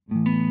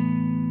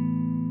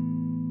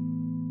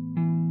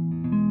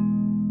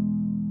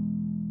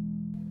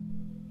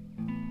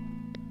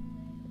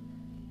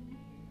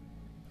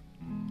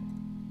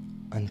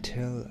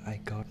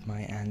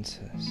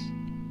answers.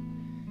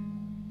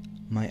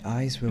 My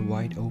eyes were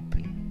wide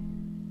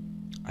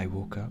open. I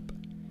woke up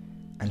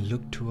and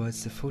looked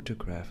towards the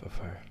photograph of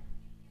her.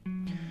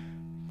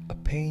 A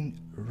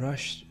pain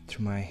rushed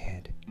through my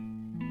head.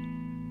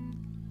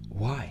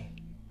 Why?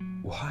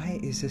 Why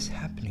is this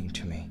happening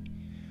to me?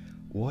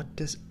 What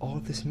does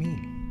all this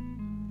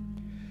mean?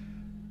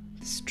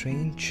 The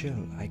strange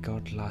chill I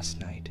got last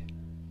night,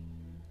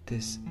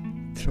 this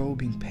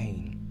throbbing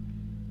pain,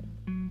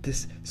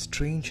 this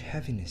strange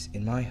heaviness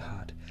in my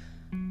heart.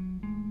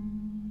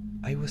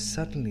 I was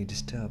suddenly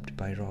disturbed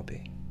by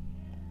Robbie.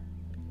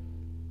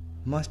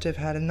 Must have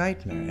had a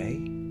nightmare, eh?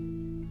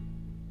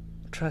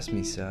 Trust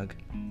me, Sug,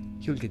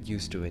 you'll get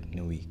used to it in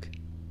a week,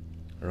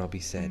 Robbie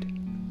said,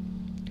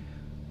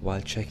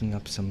 while checking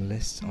up some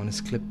lists on his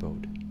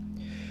clipboard.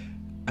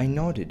 I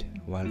nodded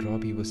while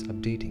Robbie was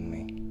updating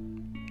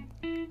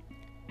me.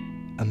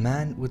 A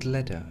man with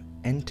letter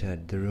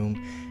entered the room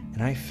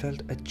and I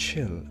felt a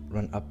chill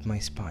run up my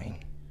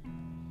spine.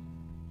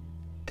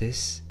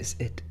 This is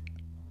it.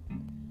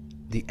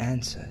 The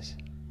answers.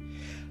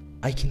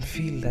 I can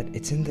feel that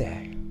it's in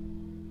there.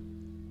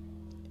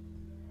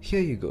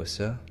 Here you go,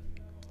 sir,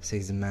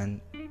 says the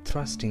man,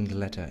 thrusting the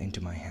letter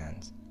into my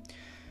hands.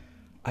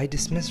 I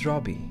dismissed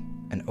Robbie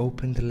and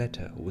opened the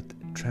letter with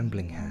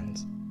trembling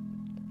hands.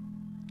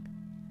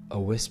 A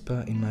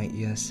whisper in my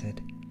ear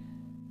said,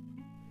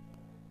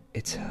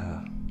 "It's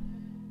her.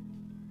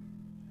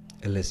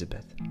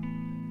 Elizabeth,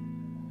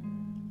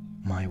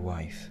 my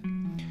wife."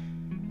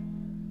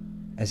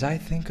 As I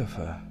think of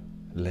her,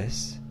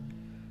 Liz,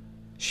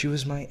 she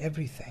was my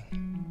everything.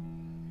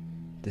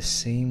 The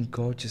same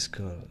gorgeous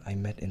girl I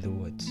met in the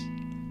woods,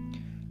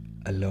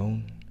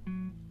 alone,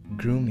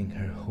 grooming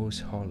her horse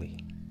Holly.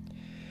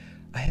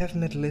 I have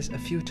met Liz a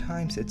few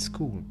times at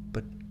school,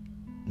 but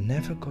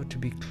never got to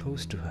be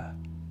close to her,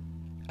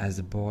 as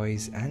the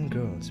boys and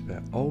girls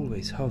were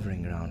always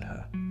hovering around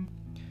her.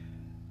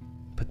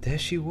 But there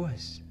she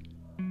was,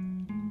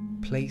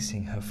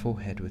 placing her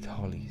forehead with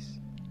Holly's.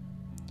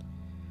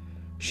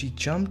 She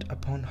jumped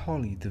upon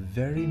Holly the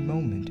very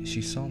moment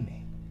she saw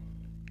me.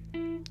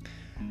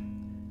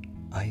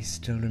 I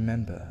still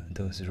remember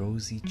those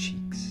rosy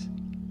cheeks,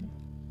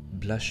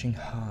 blushing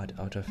hard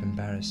out of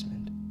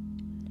embarrassment.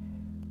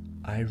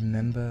 I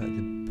remember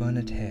the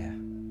brunette hair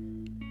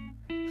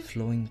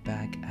flowing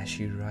back as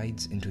she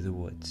rides into the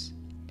woods,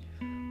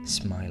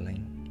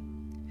 smiling,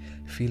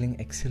 feeling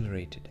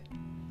exhilarated.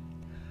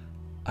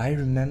 I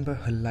remember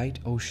her light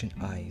ocean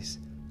eyes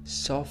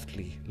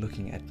softly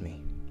looking at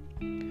me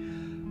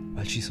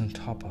while she's on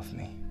top of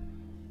me,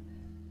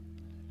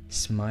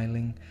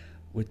 smiling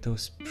with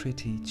those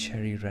pretty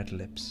cherry red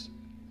lips,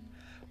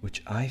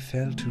 which I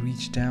felt to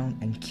reach down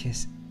and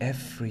kiss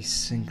every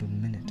single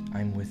minute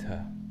I'm with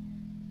her.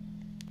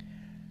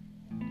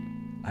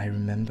 I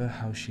remember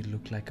how she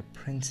looked like a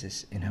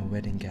princess in her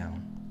wedding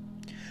gown.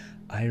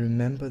 I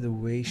remember the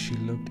way she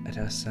looked at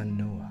our son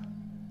Noah,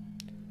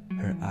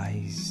 her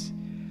eyes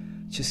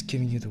just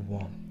giving you the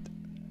warmth.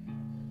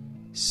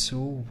 So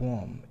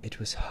warm it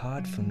was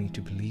hard for me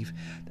to believe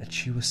that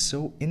she was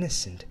so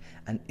innocent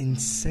and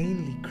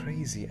insanely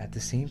crazy at the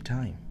same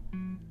time.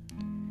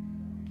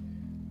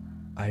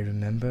 I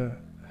remember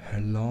her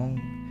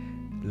long,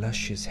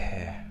 luscious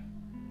hair.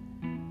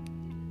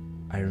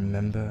 I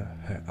remember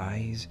her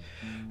eyes,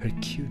 her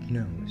cute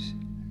nose.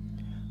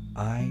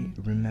 I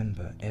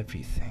remember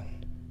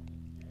everything.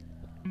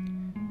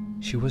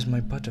 She was my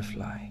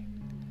butterfly,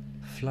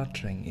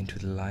 fluttering into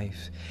the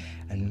life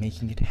and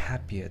making it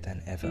happier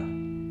than ever.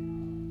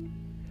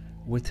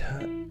 With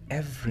her,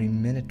 every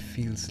minute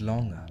feels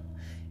longer.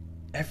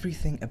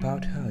 Everything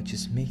about her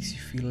just makes you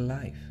feel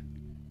alive.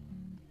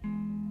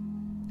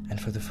 And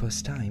for the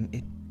first time,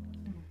 it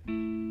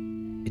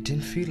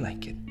didn't feel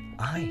like it.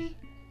 I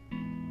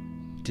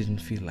didn't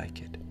feel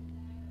like it.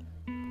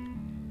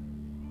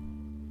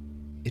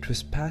 It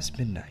was past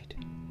midnight.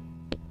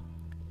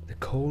 The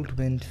cold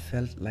wind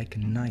felt like a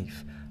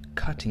knife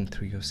cutting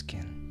through your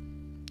skin.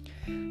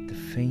 The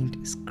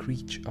faint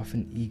screech of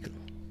an eagle.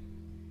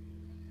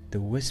 The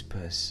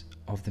whispers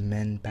of the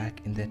men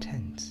back in their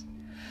tents.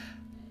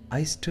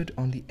 I stood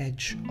on the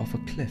edge of a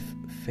cliff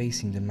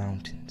facing the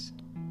mountains,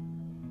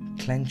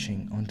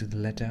 clenching onto the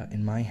letter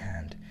in my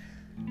hand.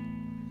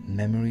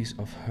 Memories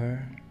of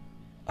her,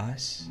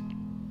 us,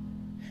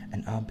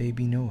 and our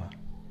baby Noah.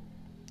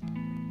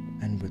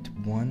 And with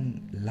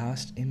one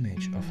last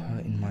image of her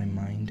in my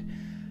mind,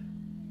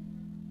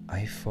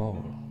 I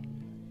fall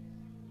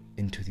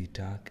into the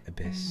dark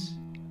abyss.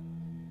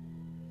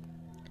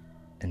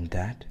 And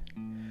that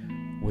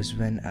was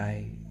when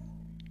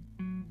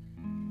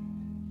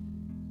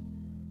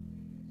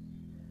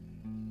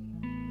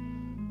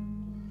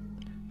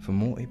For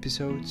more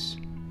episodes,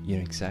 you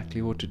know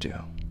exactly what to do.